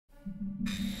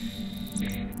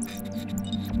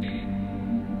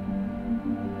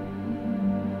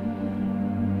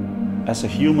As a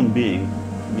human being,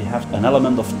 we have an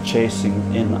element of chasing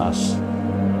in us.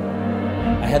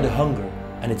 I had a hunger,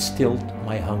 and it stilled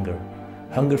my hunger.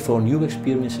 Hunger for new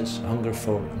experiences, hunger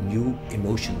for new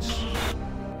emotions.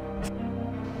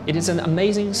 It is an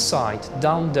amazing sight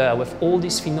down there with all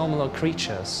these phenomenal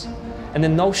creatures, and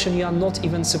an ocean you are not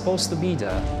even supposed to be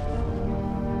there.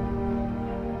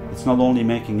 It's not only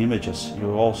making images,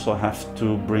 you also have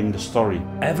to bring the story.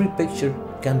 Every picture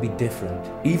can be different,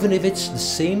 even if it's the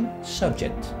same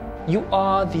subject. You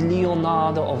are the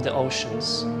Leonardo of the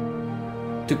oceans.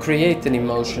 To create an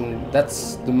emotion,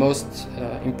 that's the most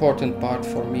important part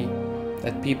for me.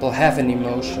 That people have an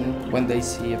emotion when they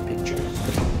see a picture.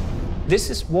 This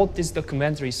is what this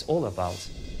documentary is all about.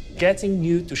 Getting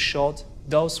you to shot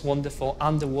those wonderful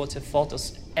underwater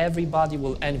photos everybody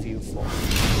will envy you for.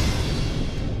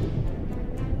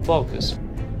 Focus.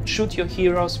 Shoot your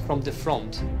heroes from the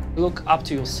front. Look up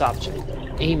to your subject,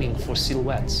 aiming for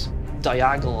silhouettes,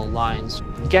 diagonal lines.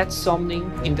 Get something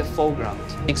in the foreground.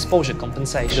 Exposure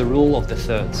compensation. The rule of the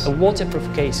thirds. A waterproof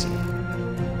casing.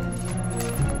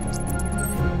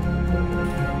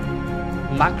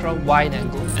 Macro, wide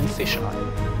angle and fisheye.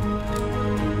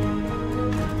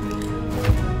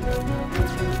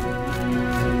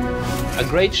 A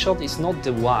great shot is not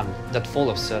the one that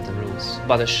follows certain rules,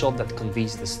 but a shot that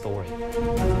conveys the story.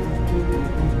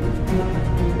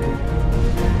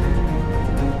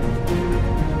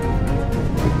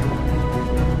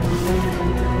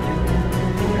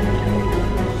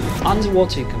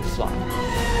 Underwater you can fly.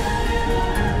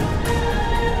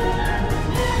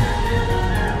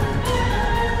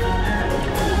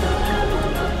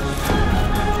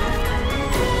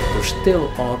 There still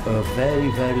are a very,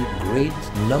 very great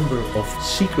number of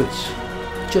secrets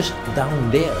just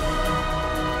down there.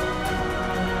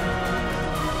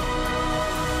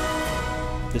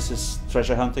 This is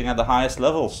treasure hunting at the highest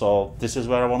level, so this is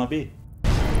where I want to be.